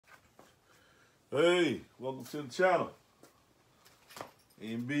Hey, welcome to the channel.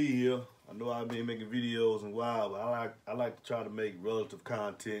 MB here. I know I've been making videos in a while, but I like to try to make relative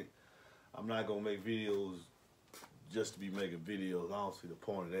content. I'm not gonna make videos just to be making videos. I don't see the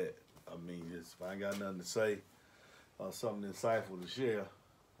point of that. I mean, if I ain't got nothing to say or something insightful to share,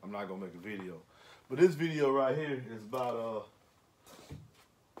 I'm not gonna make a video. But this video right here is about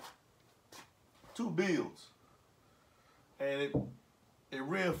two builds, and it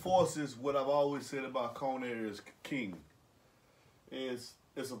reinforces what I've always said about cone area is king. This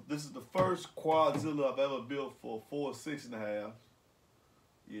is the first quadzilla I've ever built for 4 6.5.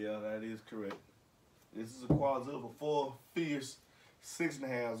 Yeah, that is correct. This is a quadzilla for 4 fierce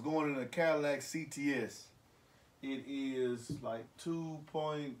 6.5s going in a Cadillac CTS. It is like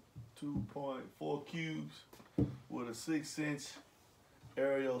 2.4 cubes with a 6-inch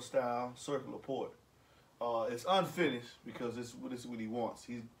aerial style circular port. It's unfinished because this is what he wants.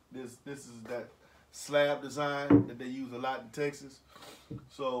 This is that slab design that they use a lot in Texas.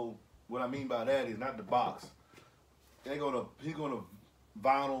 So what I mean by that is not the box. He's gonna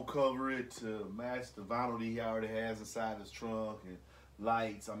vinyl cover it to match the vinyl that he already has inside his trunk and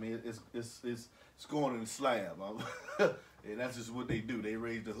lights. I mean, it's going in the slab, and that's just what they do. They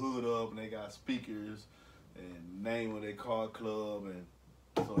raise the hood up and they got speakers and name of their car club, and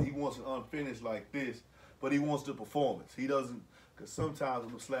so he wants it unfinished like this. But he wants the performance. He doesn't, because sometimes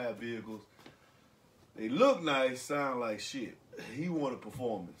with the slab vehicles, they look nice, sound like shit. He wanted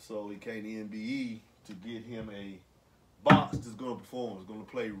performance, so he came to NBE to get him a box that's going to perform. It's going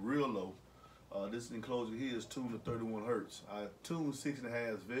to play real low. This enclosure here is tuned to 31 hertz. I tune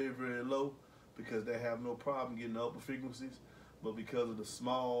 6.5s very, very low because they have no problem getting the upper frequencies, but because of the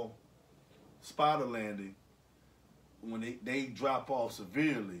small spider landing, when they drop off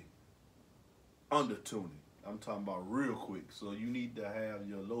severely, under tuning. I'm talking about real quick. So you need to have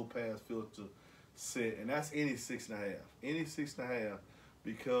your low pass filter set, and that's any 6.5. Any 6.5,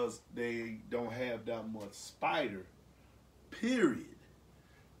 because they don't have that much spider, period,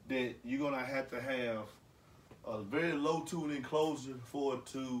 that you're gonna have to have a very low tune enclosure for it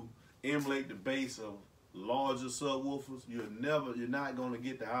to emulate the bass of larger subwoofers. You're not gonna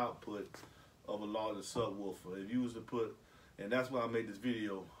get the output of a larger subwoofer. If you was to put, and that's why I made this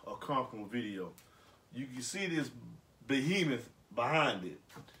video, a comparable video. You can see this behemoth behind it.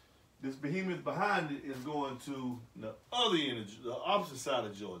 This behemoth behind it is going to the other end, the opposite side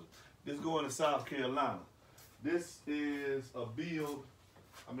of Georgia. This is going to South Carolina. This is a build.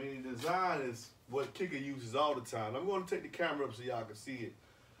 I mean, the design is what Kicker uses all the time. I'm going to take the camera up so y'all can see it.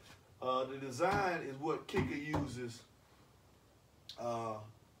 The design is what Kicker uses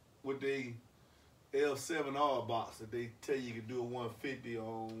with the L7R box that they tell you can do a 150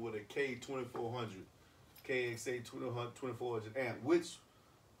 on with a K2400, KXA 2400 amp, which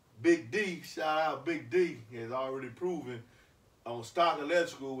Big D, shout out Big D, has already proven on stock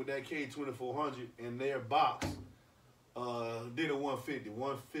electrical with that K2400 in their box, did a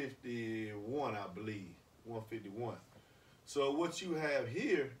 151, I believe, 151. So what you have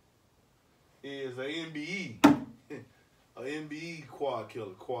here is a NBE, a NBE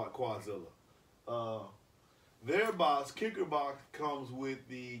quadzilla. Their box, Kicker box, comes with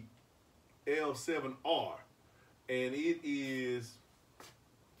the L7R, and it is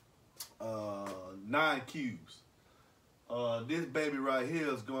 9 cubes. This baby right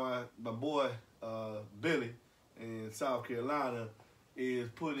here is going, my boy Billy in South Carolina is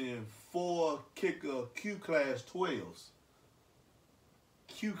putting 4 Kicker Q-Class 12s.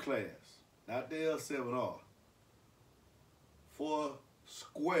 Q-Class, not the L7R. 4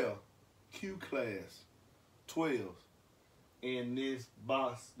 square Q-Class 12s in this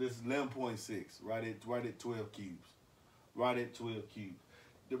box. This is 11.6, right at 12 cubes. Right at 12 cubes.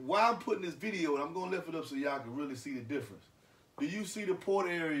 Why I'm putting this video, and I'm gonna lift it up so y'all can really see the difference. Do you see the port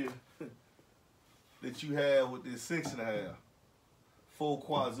area that you have with this 6.5? 4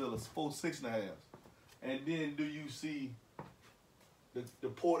 quadzillas, 4 6.5s. And then do you see the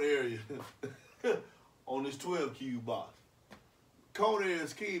port area on this 12 cube box? Cone air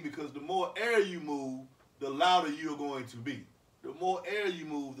is key because the more air you move, the louder you're going to be. The more air you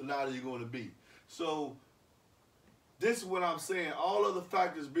move, the louder you're going to be. So this is what I'm saying. All other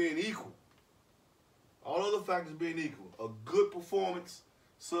factors being equal, a good performance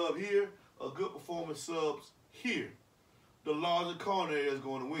sub here, a good performance subs here, the larger cone area is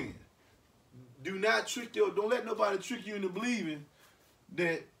going to win. Don't let nobody trick you into believing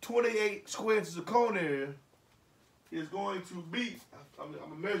that 28 square inches of cone area is going to be. I'm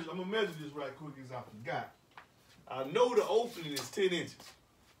gonna measure this right quick as I forgot. I know the opening is 10 inches.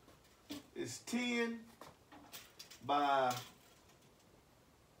 It's 10 by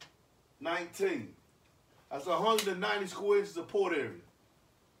 19. That's 190 square inches of port area.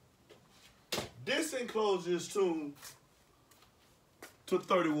 This enclosure is tuned to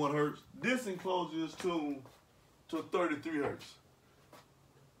 31 hertz. This enclosure is tuned to 33 hertz.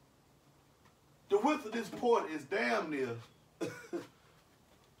 The width of this port is damn near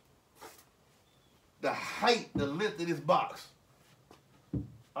the height, the length of this box.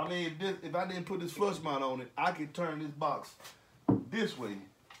 I mean, if I didn't put this flush mount on it, I could turn this box this way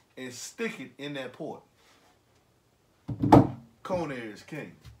and stick it in that port. Cone air is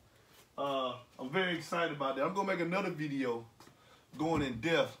king. I'm very excited about that. I'm gonna make another video going in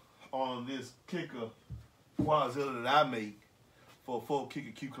depth on this kicker Quadzilla that I make for 4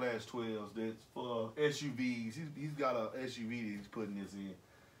 kicker Q class 12s. That's for SUVs. He's got a SUV that he's putting this in.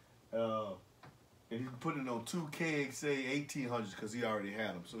 And he's putting it on 2 KXA 1800s because he already had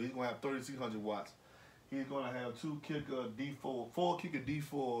them. So he's gonna have 3600 watts. He's gonna have 4 kicker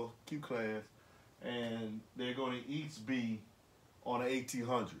D4 Q class, and they're gonna each be on an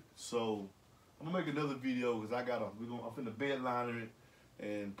 1800. So I'm gonna make another video because I'm finna bed liner it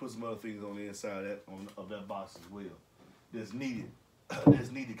and put some other things on the inside of that box as well. That's needed.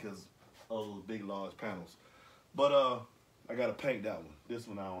 That's needed because of those big, large panels. But I gotta paint that one. This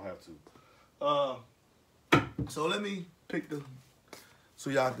one I don't have to. So let me pick so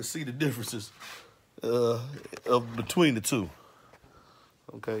y'all can see the differences between the two.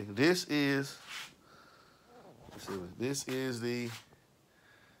 Okay, this is the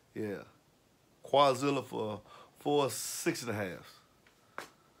Quadzilla for 4 6.5.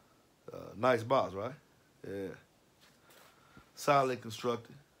 Nice box, right? Yeah. Solid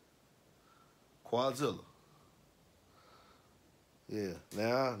constructed. Quadzilla. Yeah.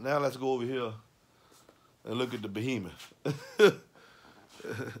 Now let's go over here and look at the behemoth. Look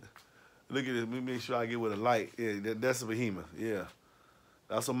at it. Let me make sure I get with a light. Yeah, that's a behemoth. Yeah.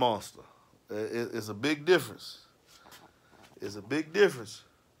 That's a monster. It's a big difference. It's a big difference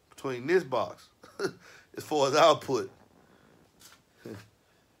between this box as far as output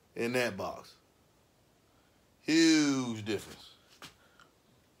in that box. Huge difference.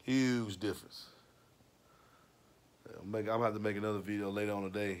 Huge difference. I'm gonna have to make another video later on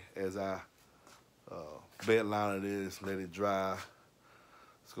today as I bed liner this, let it dry.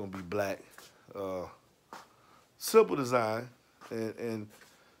 It's gonna be black. Simple design, and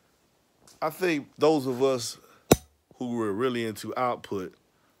I think those of us who were really into output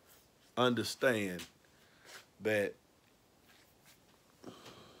understand that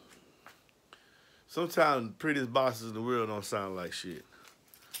sometimes the prettiest boxes in the world don't sound like shit.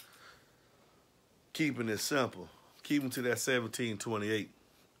 Keeping it simple. Keep them to that 1728.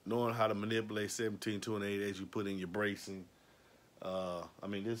 Knowing how to manipulate 1728 as you put in your bracing. I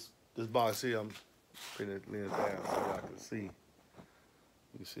mean, this box here, I'm putting it down so I can see.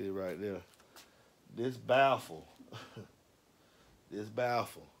 You can see it right there. This baffle, this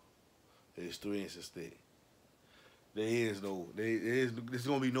is 3 inches thick. There's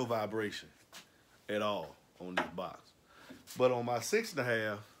gonna be no vibration at all on this box. But on my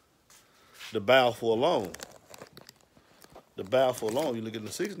 6.5, the baffle alone, you look at the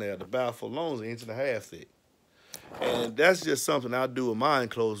 6.5, the baffle alone is 1.5 inches thick. And that's just something I do with my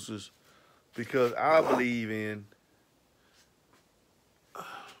enclosures because I believe in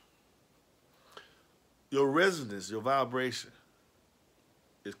your resonance, your vibration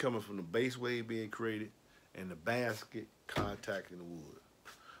is coming from the base wave being created and the basket contacting the wood.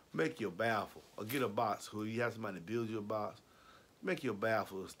 Make your baffle, or get a box who you have somebody to build your box, make your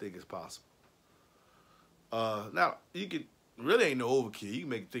baffle as thick as possible. Now, you can, really ain't no overkill. You can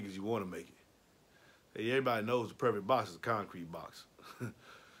make it thick as you want to make it. Hey, everybody knows the perfect box is a concrete box.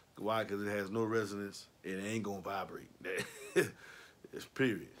 Why? Because it has no resonance. It ain't going to vibrate. It's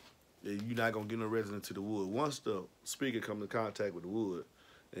period. You're not going to get no resonance to the wood. Once the speaker comes in contact with the wood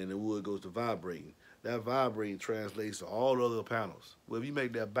and the wood goes to vibrating, that vibrating translates to all the other panels. Well, if you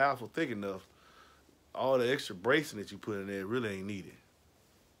make that baffle thick enough, all the extra bracing that you put in there really ain't needed.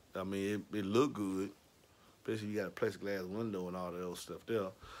 I mean, it look good, especially if you got a plexiglass window and all that other stuff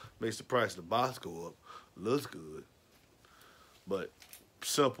there. Makes the price of the box go up. Looks good, but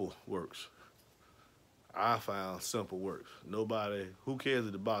simple works. I found simple works. Nobody, who cares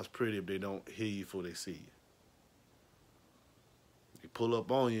if the box pretty if they don't hear you before they see you? They pull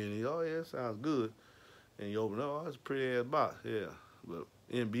up on you and you, oh yeah, that sounds good. And you open up, oh, that's a pretty ass box, yeah. But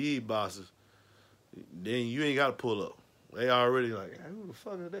MBE boxes, then you ain't got to pull up. They already like, hey, who the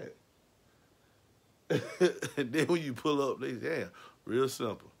fuck is that? And then when you pull up, they say, yeah, real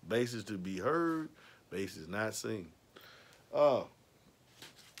simple. Bases to be heard, bases not seen.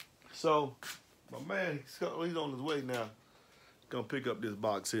 So, my man, he's on his way now. Gonna pick up this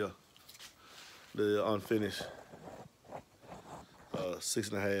box here. the unfinished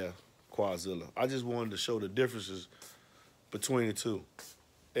 6.5 Quadzilla. I just wanted to show the differences between the two.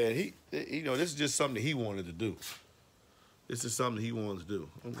 And this is just something he wanted to do. This is something he wanted to do.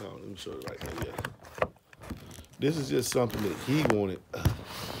 Let me show you right there. Yeah. This is just something that he wanted.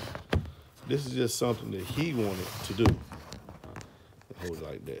 This is just something that he wanted to do. Hold it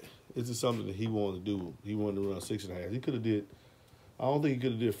like that. This is something that he wanted to do. He wanted to run 6.5. He could have did. I don't think he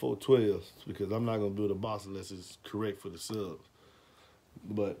could have did 412s because I'm not gonna build a box unless it's correct for the subs.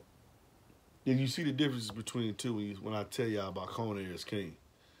 But then you see the differences between the two when I tell y'all about cone area is king.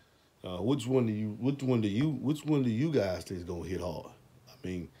 Which one do you guys think is gonna hit hard? I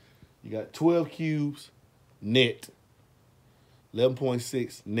mean, you got 12 cubes net,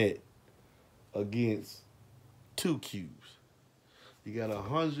 11.6 net against 2 cubes. You got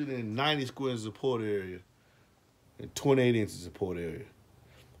 190 square inches of port area and 28 inches of port area.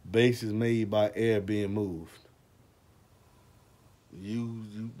 Base is made by air being moved.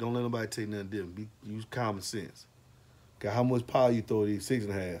 You don't let nobody take nothing different. Use common sense. Got how much power you throw these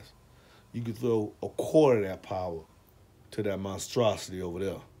 6.5s? You could throw a quarter of that power to that monstrosity over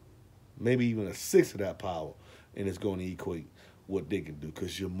there. Maybe even a sixth of that power, and it's going to equate what they can do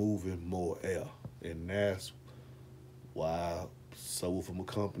because you're moving more air. And that's why subwoofer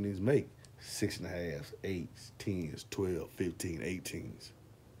companies make 6.5s, 8s, 10s, 12, 15, 18s.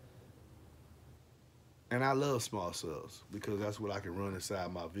 And I love small subs because that's what I can run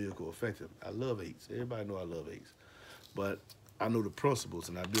inside my vehicle effectively. I love 8s. Everybody know I love 8s. But I know the principles,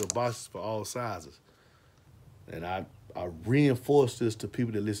 and I build boxes for all sizes. And I reinforce this to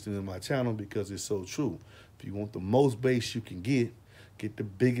people that listen to my channel because it's so true. If you want the most base you can get the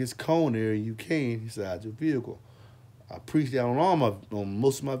biggest cone area you can inside your vehicle. I preach that on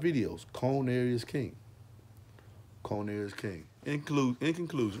most of my videos. Cone area is king. Cone area is king. In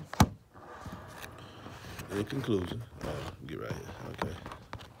conclusion, get right here. Okay.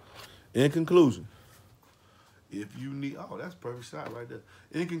 In conclusion, if you need, that's a perfect shot right there.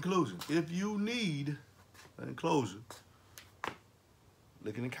 In conclusion, if you need an enclosure,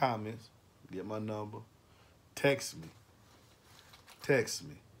 look in the comments, get my number, text me.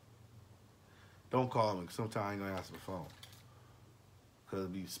 Don't call me, because sometimes I ain't going to answer the phone. Because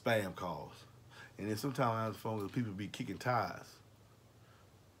it'll be spam calls. And then sometimes I answer the phone because people be kicking tires.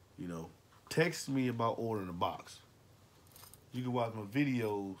 Text me about ordering a box. You can watch my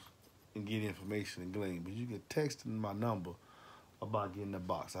videos and get information and glean, but you can text me my number about getting the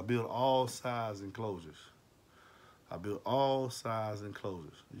box. I build all size enclosures. You can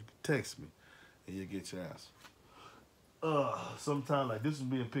text me and you'll get your answer. Sometimes like this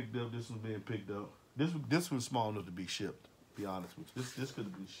one's being picked up, This one's small enough to be shipped, to be honest with you. This could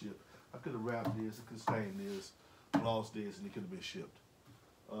have been shipped. I could have wrapped this, I could have stained this, lost this, and it could have been shipped.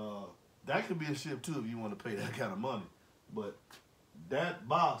 That could be a ship too if you want to pay that kind of money. But that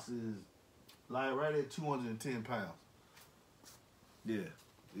box is like right at 210 pounds. Yeah,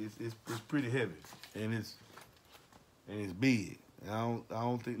 it's pretty heavy, and it's big. And I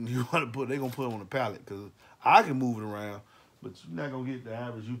don't think they're gonna put it on a pallet because I can move it around, but you're not gonna get the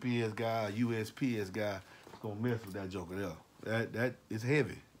average UPS guy or USPS guy that's gonna mess with that joker there. That is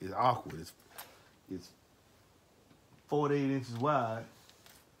heavy. It's awkward. It's 48 inches wide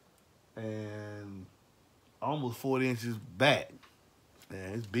and almost 40 inches back.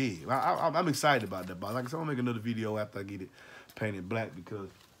 Man, it's big. I'm excited about that box. Like I said, I'm gonna make another video after I get it painted black because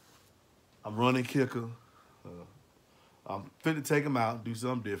I'm running kicker. I'm finna take them out, do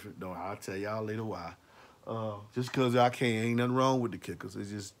something different. I'll tell y'all later why. Just because I can't, ain't nothing wrong with the kickers. It's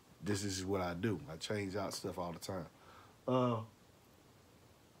just, this is what I do. I change out stuff all the time.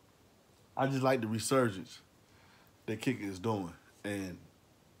 I just like the resurgence that kicker is doing. And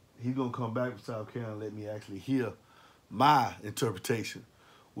he's going to come back from South Carolina and let me actually hear my interpretation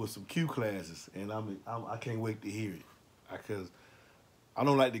with some Q classes. And I can't wait to hear it. Because I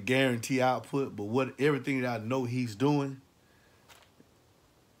don't like to guarantee output, but everything that I know he's doing,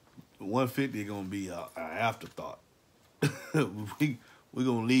 150 is going to be an afterthought. We're going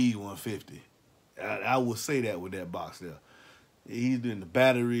to leave 150. I will say that with that box there. He's doing the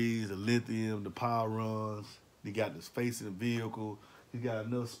batteries, the lithium, the power runs. He got the space in the vehicle. He's got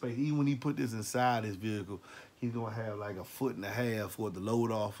enough space. Even when he put this inside his vehicle, he's going to have like 1.5 feet for it to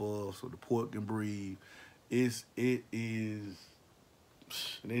load off of so the port can breathe. It is...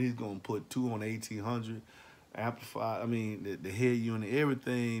 And then he's going to put 2 on the 1800 amplified. I mean, the head unit,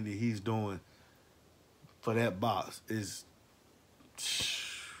 everything that he's doing for that box is...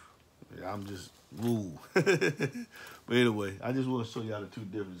 I'm just... Woo. But anyway, I just want to show y'all the two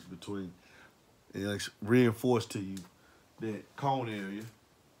differences between... And reinforce to you that cone area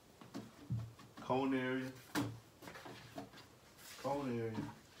cone area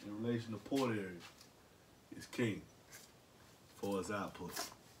in relation to port area is king for its output.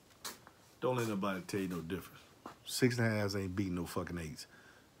 Don't let nobody tell you no difference. 6.5s ain't beating no fucking 8s.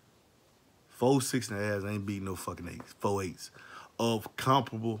 4 6.5s ain't beating no fucking 8s. 4 8s of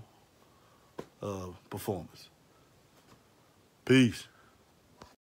comparable performance. Peace.